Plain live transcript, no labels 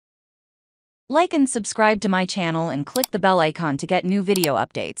Like and subscribe to my channel and click the bell icon to get new video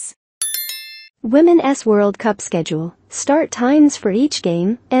updates. Women's World Cup schedule, start times for each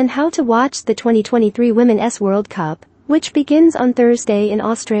game, and how to watch the 2023 Women's World Cup, which begins on Thursday in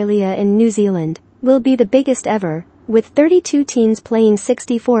Australia and New Zealand, will be the biggest ever, with 32 teams playing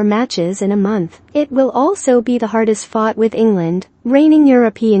 64 matches in a month. It will also be the hardest fought, with England, reigning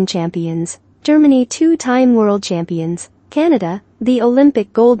European champions, Germany two-time world champions, Canada, the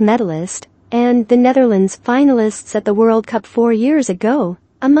Olympic gold medalist, and the Netherlands, finalists at the World Cup 4 years ago,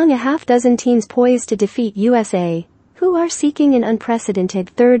 among a half-dozen teams poised to defeat USA, who are seeking an unprecedented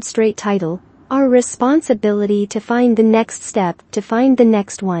third straight title. Our responsibility to find the next step, to find the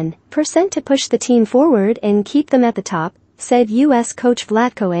next 1% to push the team forward and keep them at the top, said U.S. coach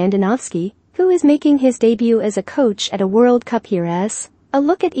Vlatko Andonovski, who is making his debut as a coach at a World Cup. Here's a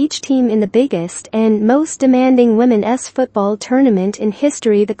look at each team in the biggest and most demanding women's football tournament in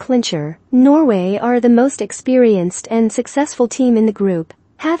history. The clincher, Norway, are the most experienced and successful team in the group,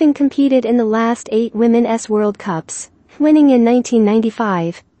 having competed in the last 8 Women's World Cups, winning in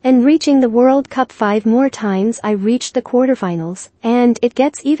 1995, and reaching the World Cup 5 more times. I reached the quarterfinals, and it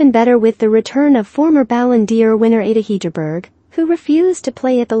gets even better with the return of former Ballon d'Or winner Ada Hegerberg, who refused to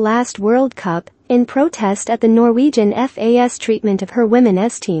play at the last World Cup, in protest at the Norwegian FA's treatment of her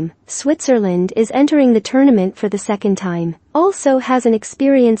women's team. Switzerland is entering the tournament for the second time, also has an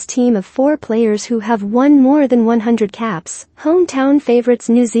experienced team of 4 players who have won more than 100 caps. Hometown favorites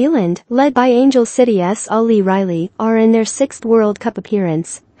New Zealand, led by Angel City's Ollie Riley, are in their 6th World Cup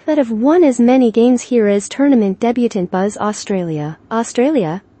appearance, but have won as many games here as tournament debutant Buzz.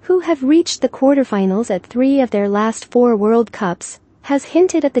 Australia, who have reached the quarterfinals at 3 of their last 4 World Cups, has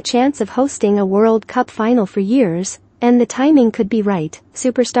hinted at the chance of hosting a World Cup final for years, and the timing could be right.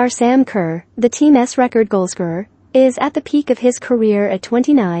 Superstar Sam Kerr, the team's record goalscorer, is at the peak of his career at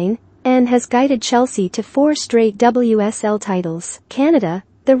 29, and has guided Chelsea to 4 straight WSL titles. Canada,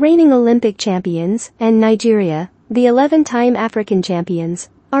 the reigning Olympic champions, and Nigeria, the 11-time African champions,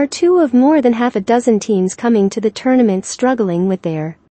 are 2 of more than half a dozen teams coming to the tournament struggling with their